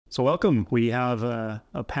So welcome. We have a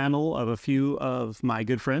panel of a few of my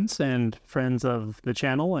good friends and friends of the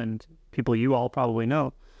channel and people you all probably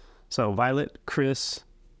know. So Violet, Chris,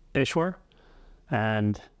 Ishwar,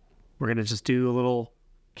 and we're going to just do a little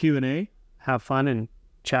Q&A, have fun, and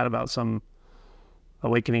chat about some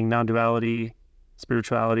awakening, non-duality,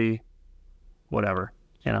 spirituality, whatever,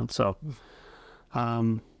 you know. So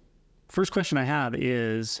first question I have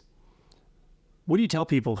is, what do you tell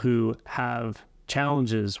people who have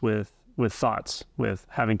challenges with thoughts, with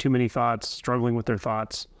having too many thoughts, struggling with their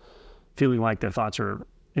thoughts, feeling like their thoughts are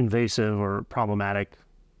invasive or problematic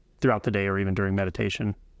throughout the day or even during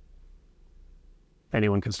meditation?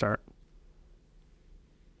 Anyone can start.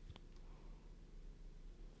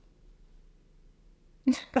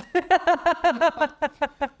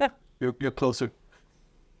 You're closer.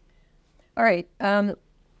 All right. I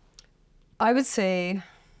would say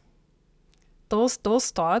those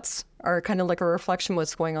thoughts are kind of like a reflection of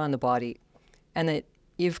what's going on in the body, and that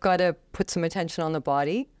you've got to put some attention on the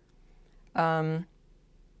body.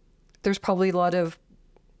 There's probably a lot of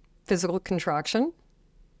physical contraction.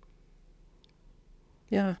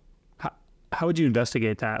 Yeah. How would you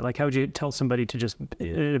investigate that? Like, how would you tell somebody to just,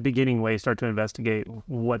 in a beginning way, start to investigate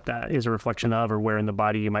what that is a reflection of, or where in the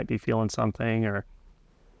body you might be feeling something, or...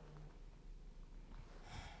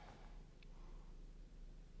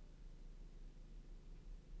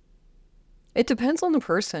 It depends on the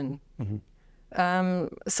person. Mm-hmm.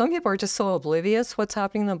 Some people are just so oblivious what's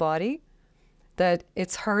happening in the body that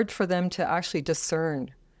it's hard for them to actually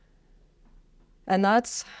discern. And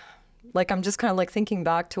that's, like, I'm just kind of like thinking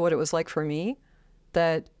back to what it was like for me,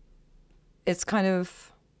 that it's kind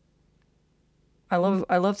of, I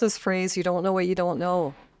love this phrase, you don't know what you don't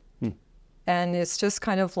know. And it's just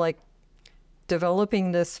kind of like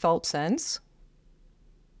developing this felt sense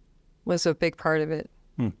was a big part of it.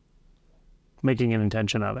 Making an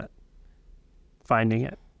intention of it, finding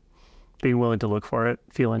it, being willing to look for it,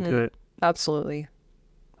 feel into it. Absolutely.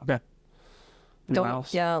 Okay. Anyone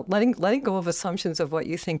else? Yeah, letting go of assumptions of what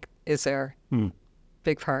you think is there.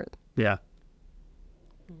 Big part. Yeah.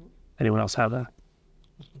 Anyone else have that?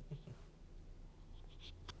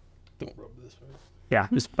 Don't rub this, right? Yeah,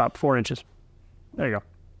 just about 4 inches. There you go.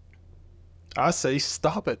 I say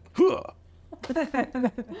stop it.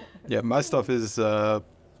 Yeah, my stuff is,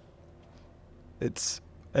 it's,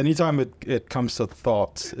 anytime it comes to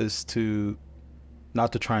thoughts, is to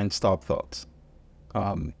not to try and stop thoughts.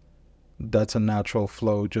 That's a natural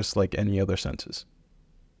flow, just like any other senses,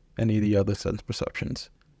 any of the other sense perceptions.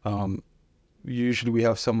 Usually we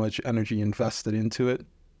have so much energy invested into it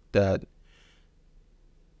that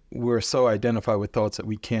we're so identified with thoughts that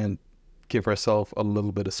we can't give ourselves a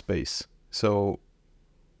little bit of space. So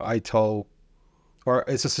I tell, or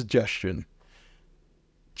it's a suggestion,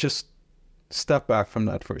 just step back from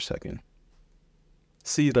that for a second.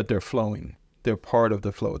 See that they're flowing. They're part of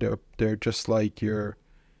the flow. They're just like your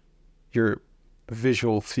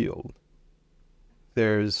visual field.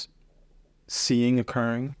 There's seeing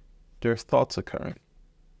occurring, there's thoughts occurring,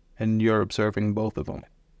 and you're observing both of them.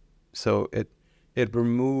 So it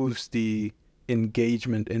removes the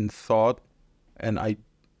engagement in thought and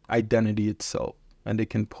identity itself, and it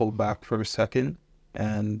can pull back for a second,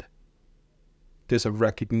 and there's a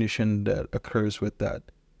recognition that occurs with that.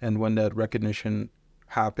 And when that recognition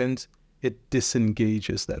happens, it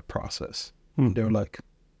disengages that process. They're like,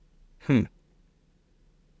 And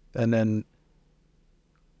then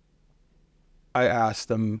I ask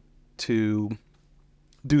them to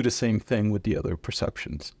do the same thing with the other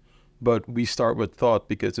perceptions. But we start with thought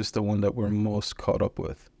because it's the one that we're most caught up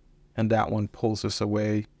with. And that one pulls us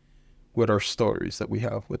away with our stories that we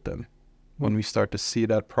have with them. When we start to see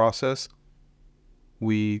that process,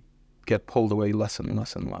 we get pulled away less and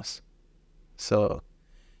less and less. So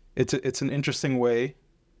it's an interesting way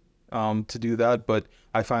to do that, but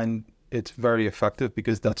I find it's very effective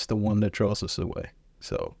because that's the one that draws us away.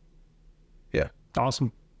 So, yeah.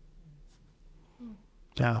 Awesome.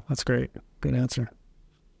 Yeah, that's great. Good answer.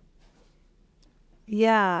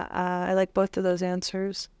 Yeah, I like both of those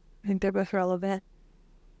answers. I think they're both relevant.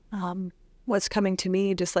 What's coming to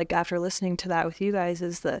me, just like after listening to that with you guys,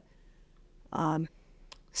 is that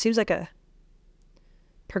seems like a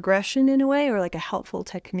progression in a way, or like a helpful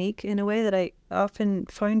technique in a way that I often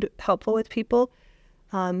find helpful with people.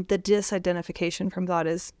 The disidentification from thought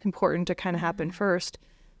is important to kind of happen first,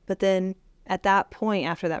 but then at that point,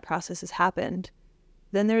 after that process has happened,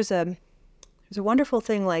 then there's a wonderful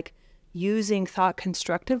thing like using thought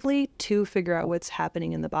constructively to figure out what's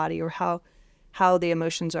happening in the body, or how the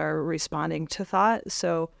emotions are responding to thought.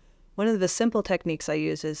 So one of the simple techniques I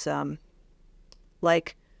use is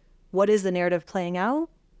like, what is the narrative playing out?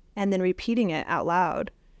 and then repeating it out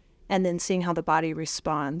loud, and then seeing how the body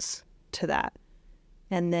responds to that.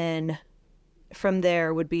 And then from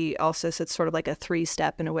there would be also, so it's sort of like a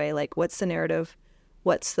 3-step in a way, like what's the narrative,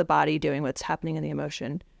 what's the body doing, what's happening in the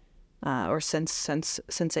emotion or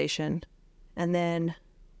sensation, and then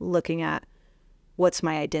looking at what's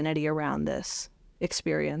my identity around this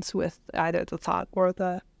experience with either the thought or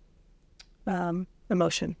the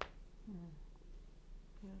emotion.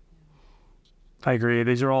 I agree.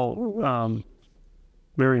 These are all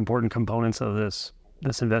very important components of this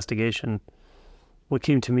investigation. What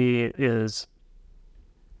came to me is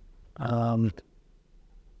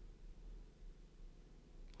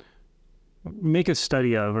make a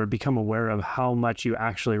study of or become aware of how much you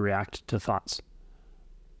actually react to thoughts.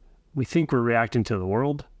 We think we're reacting to the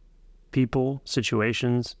world, people,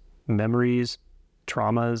 situations, memories,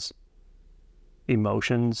 traumas,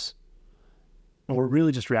 emotions. We're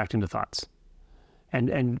really just reacting to thoughts.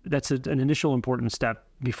 And that's an initial important step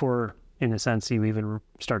before, in a sense, you even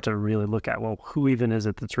start to really look at, well, who even is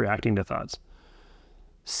it that's reacting to thoughts?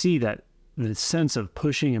 See that the sense of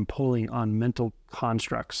pushing and pulling on mental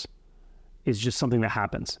constructs is just something that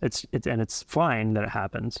happens. It's fine that it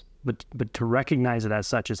happens, but to recognize it as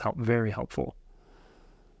such is very helpful.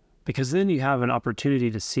 Because then you have an opportunity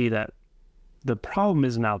to see that the problem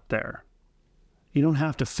isn't out there. You don't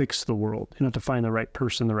have to fix the world. You don't have to find the right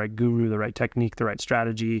person, the right guru, the right technique, the right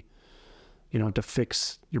strategy. You don't have to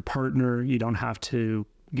fix your partner. You don't have to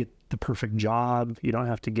get the perfect job. You don't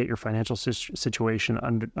have to get your financial situation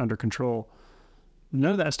under control.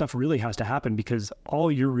 None of that stuff really has to happen because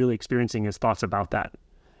all you're really experiencing is thoughts about that.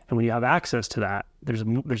 And when you have access to that, there's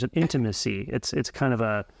an intimacy. It's kind of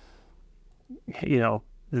a,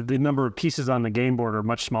 the number of pieces on the game board are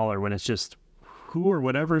much smaller when it's just who or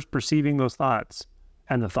whatever is perceiving those thoughts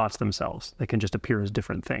and the thoughts themselves. They can just appear as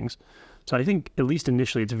different things. So I think at least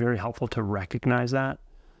initially it's very helpful to recognize that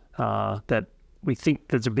we think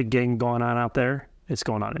there's a big game going on out there. It's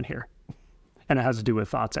going on in here. And it has to do with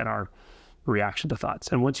thoughts and our reaction to thoughts.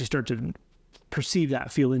 And once you start to perceive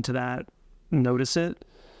that, feel into that, notice it,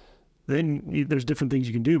 then there's different things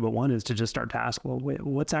you can do. But one is to just start to ask, well, wait,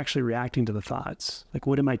 what's actually reacting to the thoughts? Like,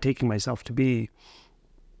 what am I taking myself to be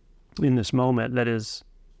in this moment that is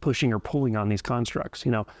pushing or pulling on these constructs,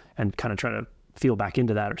 and kind of try to feel back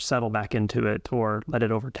into that or settle back into it or let it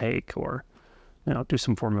overtake or, do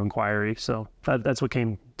some form of inquiry. So that's what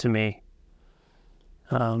came to me.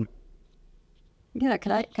 Yeah,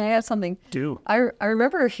 can I add something? Do. I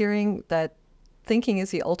remember hearing that thinking is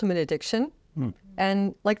the ultimate addiction.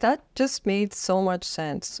 And that just made so much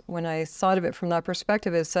sense when I thought of it from that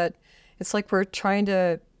perspective, is that it's like we're trying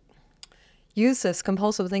to use this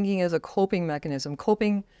compulsive thinking as a coping mechanism,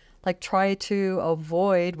 try to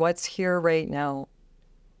avoid what's here right now.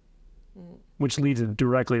 Which leads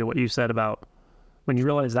directly to what you said about when you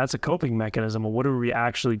realize that's a coping mechanism, well, what are we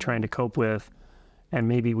actually trying to cope with? And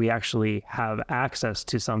maybe we actually have access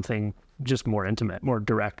to something just more intimate, more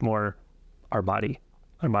direct, more our body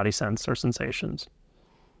sense or sensations.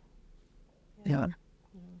 Yeah.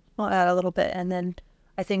 I'll add a little bit. And then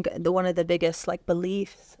I think one of the biggest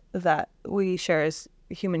beliefs that we share as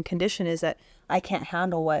human condition is that I can't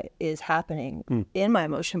handle what is happening in my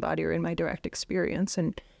emotion body or in my direct experience.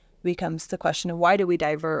 And becomes the question of why do we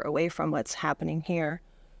divert away from what's happening here?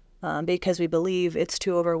 Because we believe it's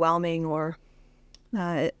too overwhelming or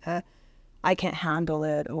I can't handle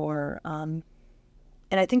it or, and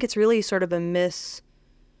I think it's really sort of a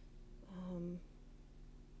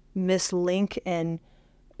mislink, and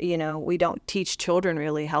we don't teach children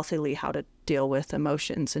really healthily how to deal with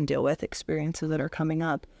emotions and deal with experiences that are coming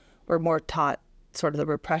up. We're more taught sort of the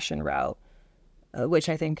repression route, which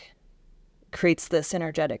I think creates this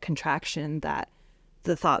energetic contraction that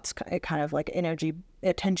the thoughts kind of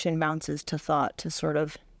attention bounces to thought to sort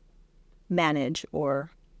of manage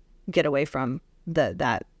or get away from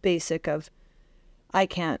that basic of I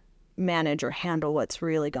can't manage or handle what's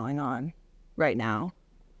really going on right now.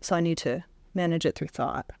 So I need to manage it through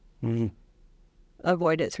thought.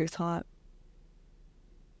 Avoid it through thought.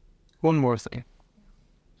 One more thing.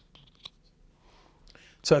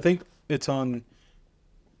 So I think it's on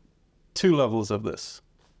two levels of this.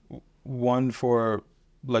 One for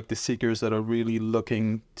the seekers that are really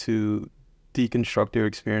looking to deconstruct their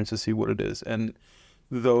experience to see what it is, and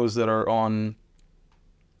those that are on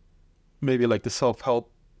maybe the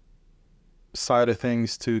self-help side of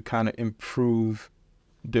things to kind of improve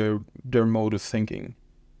their mode of thinking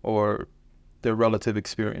or their relative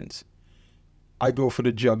experience. I go for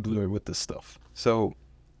the juggler with this stuff. So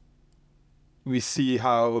we see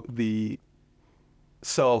how the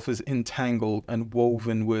self is entangled and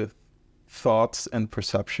woven with thoughts and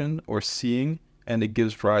perception or seeing, and it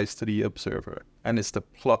gives rise to the observer. And it's to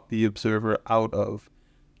pluck the observer out of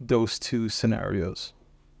those two scenarios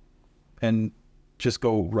and just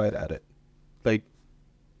go right at it. Like,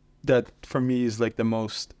 that for me is like the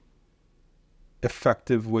most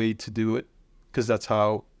effective way to do it, because that's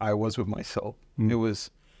how I was with myself.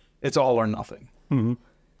 It's all or nothing.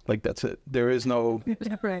 Like, that's it. There is no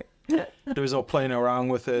Right. there's no playing around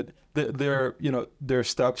with it. There are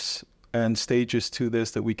steps and stages to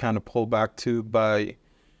this that we kind of pull back to by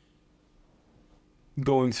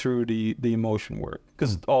going through the emotion work,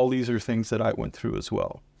 because all these are things that I went through as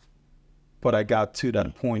well. But I got to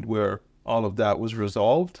that point where all of that was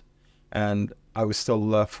resolved, and I was still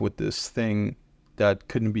left with this thing that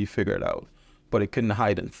couldn't be figured out. But it couldn't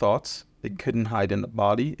hide in thoughts. It couldn't hide in the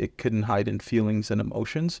body. It couldn't hide in feelings and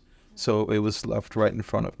emotions. So it was left right in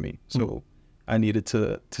front of me. So I needed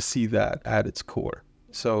to see that at its core.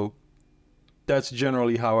 So that's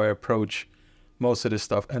generally how I approach most of this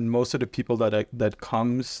stuff. And most of the people that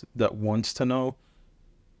comes that wants to know,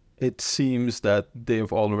 it seems that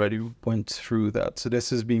they've already went through that. So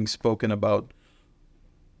this is being spoken about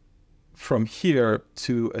from here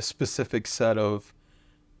to a specific set of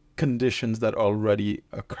conditions that already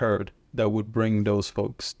occurred that would bring those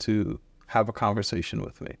folks to have a conversation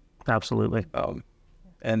with me. Absolutely.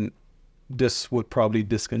 And this would probably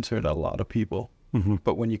disconcert a lot of people.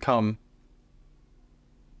 But when you come,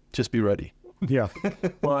 just be ready. Yeah.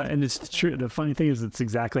 Well, and it's true. The funny thing is, it's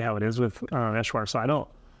exactly how it is with Eshwar. So I don't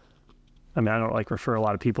like refer a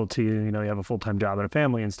lot of people to, you have a full-time job and a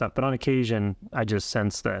family and stuff, but on occasion I just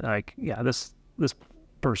sense that, like, yeah, this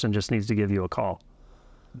person just needs to give you a call.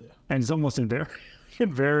 Yeah. And it's almost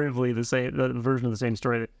invariably the version of the same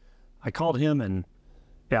story. That I called him, and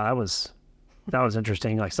yeah, that was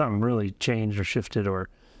interesting. Like, something really changed or shifted, or,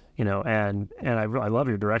 and I love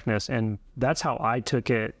your directness. And that's how I took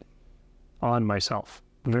it on myself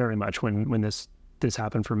very much when this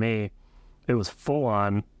happened for me. It was full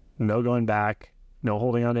on, no going back, no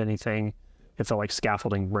holding on to anything. It felt like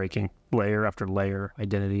scaffolding breaking, layer after layer,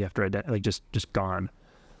 identity after identity, like just gone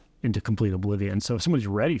into complete oblivion. So if somebody's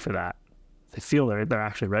ready for that, they feel they're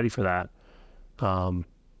actually ready for that.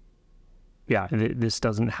 This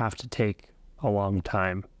doesn't have to take a long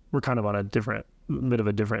time. We're kind of on a bit of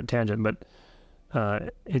a different tangent, but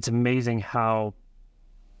it's amazing how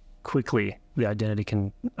quickly the identity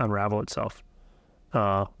can unravel itself.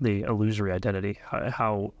 The illusory identity,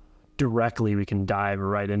 how directly we can dive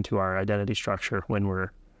right into our identity structure when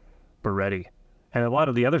we're ready. And a lot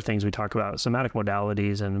of the other things we talk about, somatic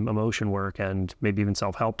modalities and emotion work and maybe even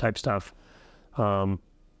self-help type stuff, I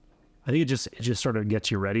think it just sort of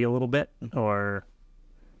gets you ready a little bit, or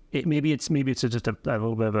maybe it's just a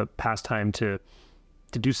little bit of a pastime to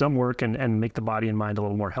do some work and make the body and mind a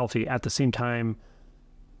little more healthy. At the same time,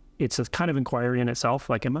 it's a kind of inquiry in itself.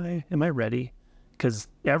 Like, am I ready? Because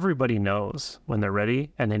everybody knows when they're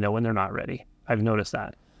ready, and they know when they're not ready. I've noticed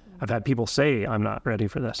that. I've had people say, I'm not ready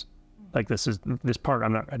for this. Like, this part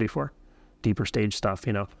I'm not ready for. Deeper stage stuff,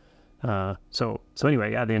 So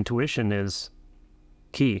anyway, yeah, the intuition is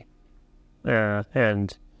key.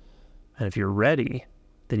 And if you're ready,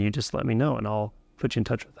 then you just let me know, and I'll put you in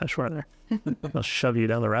touch with Eshwar there. I'll shove you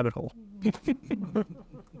down the rabbit hole.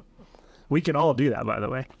 We can all do that, by the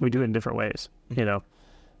way. We do it in different ways, Yeah.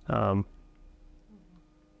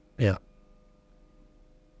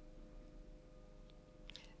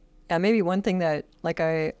 Yeah, maybe one thing that, like,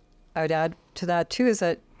 I would add to that too is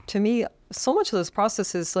that, to me, so much of this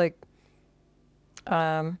process is like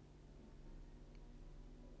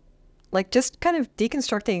just kind of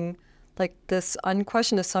deconstructing like this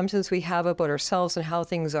unquestioned assumptions we have about ourselves and how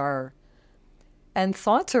things are. And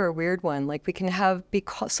thoughts are a weird one. Like, we can be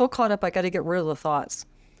so caught up, I got to get rid of the thoughts.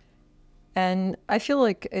 And I feel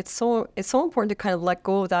like it's so important to kind of let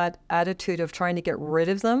go of that attitude of trying to get rid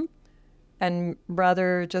of them, and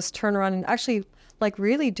rather just turn around and actually, like,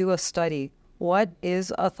 really do a study. What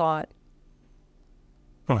is a thought?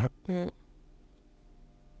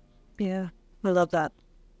 Yeah, I love that.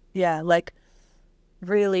 Yeah, like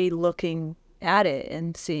really looking at it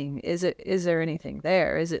and seeing, is there anything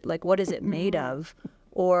there? Is it like, what is it made of?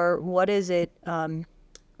 Or what is it? I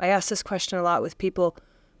ask this question a lot with people.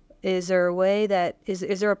 Is there a way that,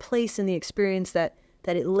 is there a place in the experience that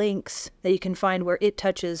it links, that you can find where it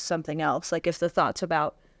touches something else? Like, if the thought's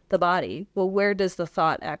about the body, well, where does the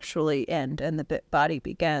thought actually end and the body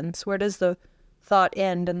begins? Where does the thought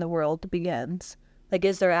end and the world begins? Like,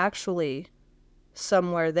 is there actually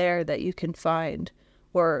somewhere there that you can find?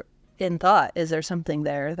 Or in thought, is there something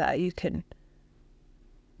there that you can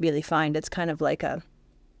really find? It's kind of like a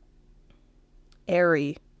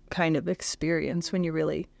airy kind of experience when you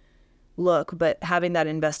really look. But having that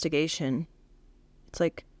investigation, it's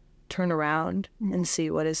like turn around and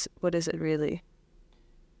see what is it really.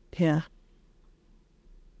 Yeah.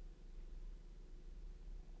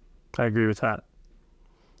 I agree with that.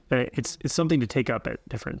 It's something to take up at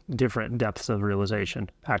different depths of realization,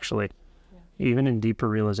 actually. Yeah. Even in deeper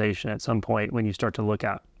realization, at some point when you start to look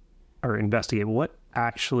at or investigate what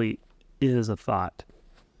actually is a thought,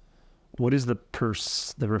 what is the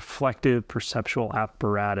reflective perceptual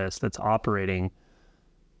apparatus that's operating,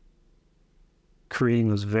 creating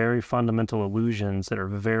those very fundamental illusions that are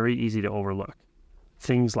very easy to overlook.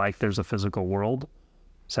 Things like there's a physical world,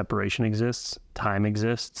 separation exists, time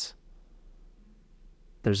exists.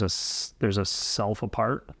 There's a self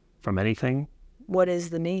apart from anything. What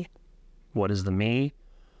is the me? What is the me?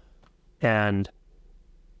 And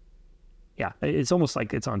yeah, it's almost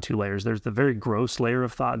like it's on two layers. There's the very gross layer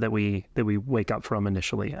of thought that we wake up from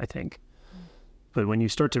initially, I think. But when you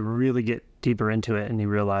start to really get deeper into it and you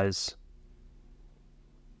realize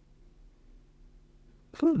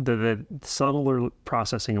the subtler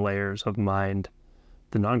processing layers of mind,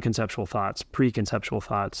 the non-conceptual thoughts, preconceptual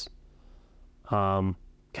thoughts,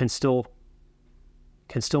 can still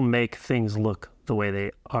make things look the way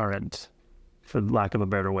they aren't, for lack of a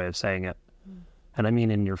better way of saying it. And I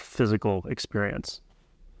mean in your physical experience.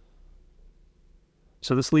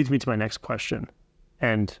 So this leads me to my next question.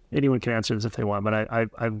 And anyone can answer this if they want, but I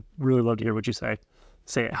really love to hear what you say.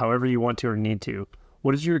 Say it however you want to or need to.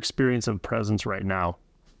 What is your experience of presence right now?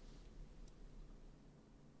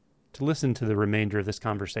 To listen to the remainder of this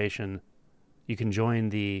conversation, you can join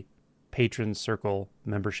the Patron Circle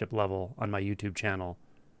membership level on my YouTube channel.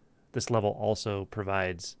 This level also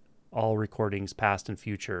provides all recordings, past and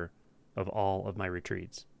future, of all of my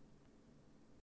retreats.